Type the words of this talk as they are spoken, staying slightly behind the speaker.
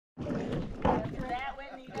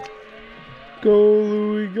Go,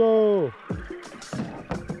 Louie, go.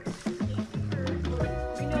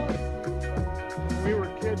 When we were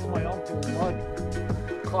kids, my uncle Bud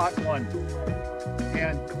caught one.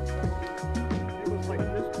 And it was like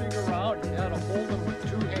this big around. He had to hold him with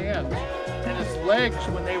 2 hands. And his legs,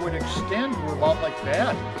 when they would extend, were about like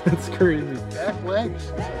that. That's crazy. Back legs.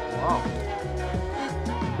 It's like, wow.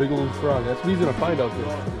 Big old frog. That's what he's gonna find out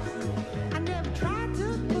there.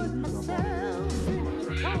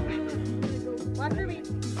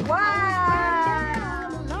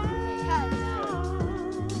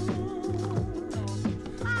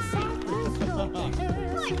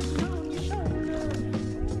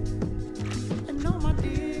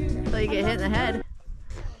 So you get hit in the head.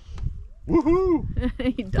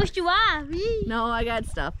 Woohoo! Pushed you off. No, I got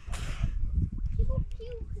stuff.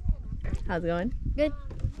 How's it going? Good.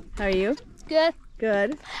 How are you? Good.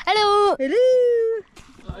 Good. Hello. Hello.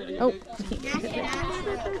 Oh.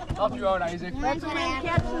 Help you out, Isaac.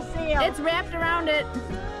 It's wrapped around it.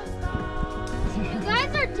 You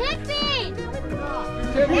guys are tipping.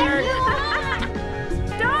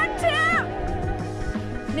 Don't tip!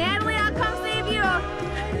 Natalie, I'll come save you.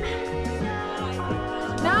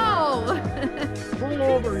 No. Pull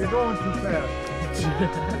over, you're going too fast.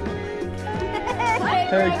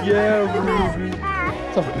 Heck yeah, Ruby.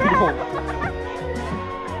 It's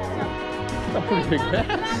a pretty big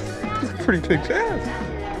pass. It's a pretty big pass.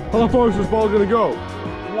 How far is this ball gonna go?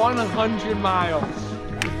 100 miles.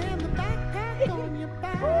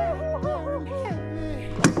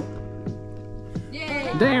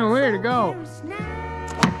 Damn, where to go?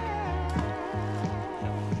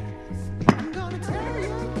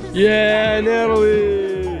 Yeah,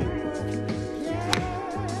 Natalie!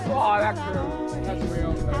 Oh, that's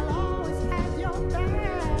real.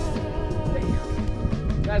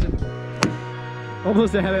 That's it.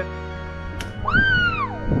 Almost at it.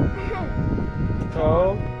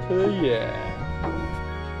 Oh, to the yeah.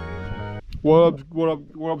 What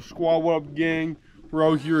up, squad? What up, gang? We're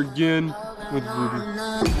out here again with Ruby.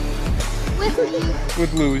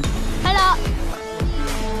 With Louie. Hello.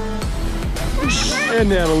 And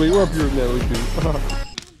Natalie. We're up here with Natalie too.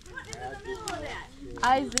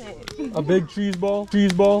 Isaac. A big cheese ball.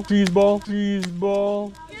 Cheese ball. Cheese ball. Cheese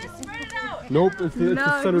ball. Nope, it's the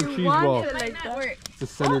centered cheese ball. It's the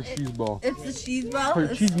centered cheese ball. It's the cheese ball?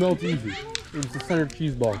 Cheese melts easy. It's the centered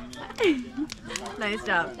cheese ball. Nice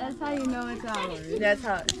job. That's how you know it's ours. That's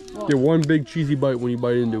how. Get one big cheesy bite when you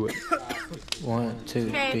bite into it. 1, 2,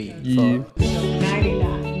 3, 4. Yeah.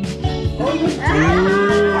 99.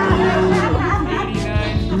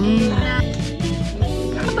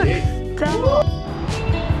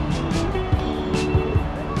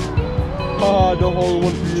 Ah, don't hold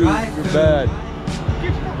one for you. You're bad.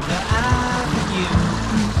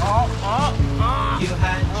 You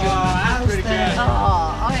had your house there.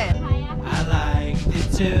 Oh, okay. I liked it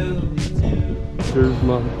too. There's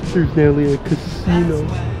Natalie at a casino.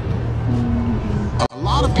 A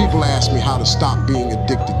lot of people ask me how to stop being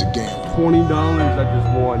addicted to gambling. $20 I just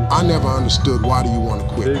won. I never understood, why do you want to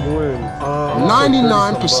quit? Big win.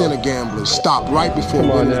 99% of gamblers stop right before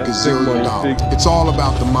winning a gazillion dollars. It's all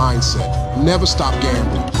about the mindset. Never stop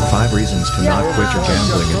gambling. 5 reasons to not quit your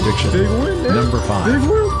gambling addiction. Big win, man. Number 5.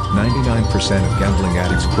 99% of gambling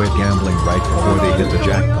addicts quit gambling right before they hit the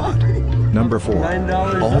jackpot. Number 4.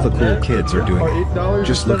 All the cool kids are doing it.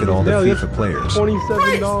 Just look at all the FIFA players.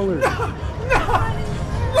 $27.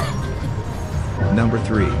 Number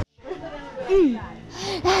 3.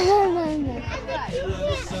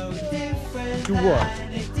 Do what?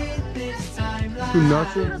 Do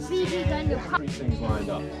nothing? Everything's lined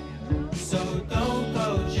up. So don't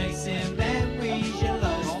go chasing memories you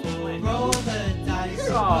lost. Roll the dice.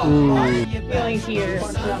 Feeling here.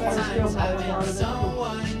 Sometimes having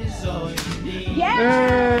someone is all you need. Hey,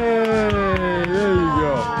 there you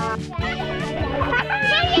go.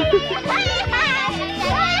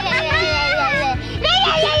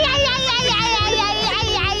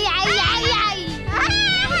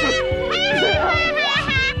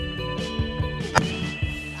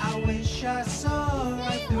 I wish I saw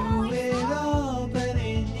right through it all, but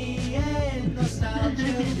in the end,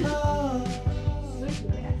 nostalgia calls.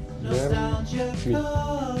 Nostalgia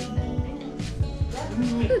calls.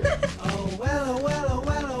 Oh well, oh well, oh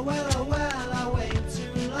well, oh well, oh well, I waited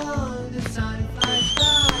too long. The time flies by,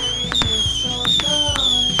 and it's so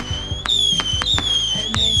gone,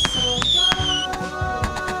 and it's so gone.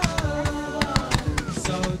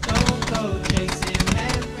 So don't go chasing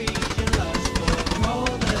memories you lost. Roll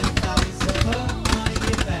the dice, put on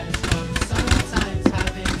your best foot. Sometimes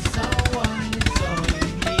having someone is all you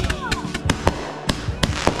need.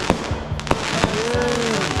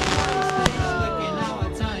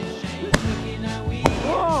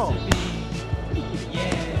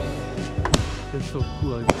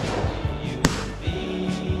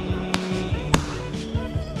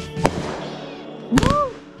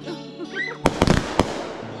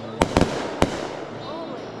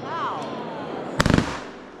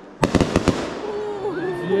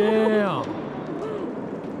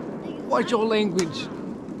 Watch your language.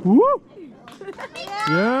 Woo!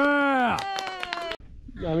 Yeah!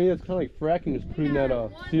 I mean, it's kind of like fracking, just putting that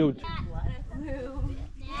CO2.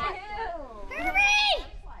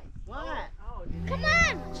 What? Come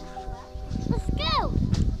on! Let's go!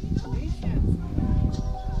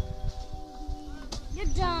 You're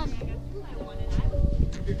done.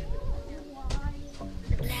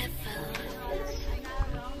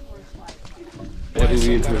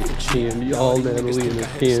 Natalie and her candy, all Natalie and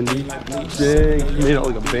her candy. Dang, she made out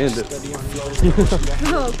like a bandit.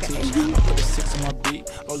 Okay.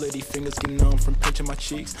 Old lady fingers get numb from pinching my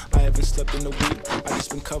cheeks. I haven't slept in a week. I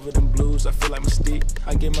just been covered in blues. I feel like Mystique.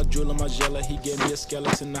 I gave my jewel and my jelly. He gave me a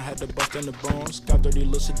skeleton. I had to bust on the bones. Got dirty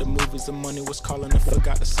looks at the movies. The money was calling. I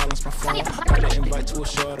forgot to silence my phone. Got an invite to a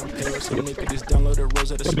show out in Paris. So nigga just downloaded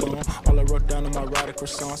Rosetta Stone. All I wrote down in my radical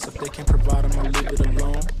songs. If they can't provide them, I'll leave it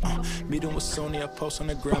alone. Meeting with Sony. I post on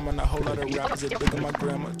the gram. And a whole lot of rappers that bigger my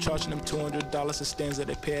grandma. Charging them $200. It stands that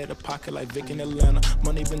they pay out of pocket like Vic in Atlanta.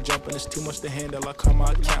 Money been jumping. It's too much to handle. I call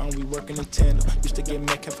my account, we working in tandem. Used to get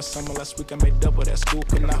Metcalf for summer. Last week I made double that. School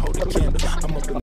could not hold a candle. I'm up in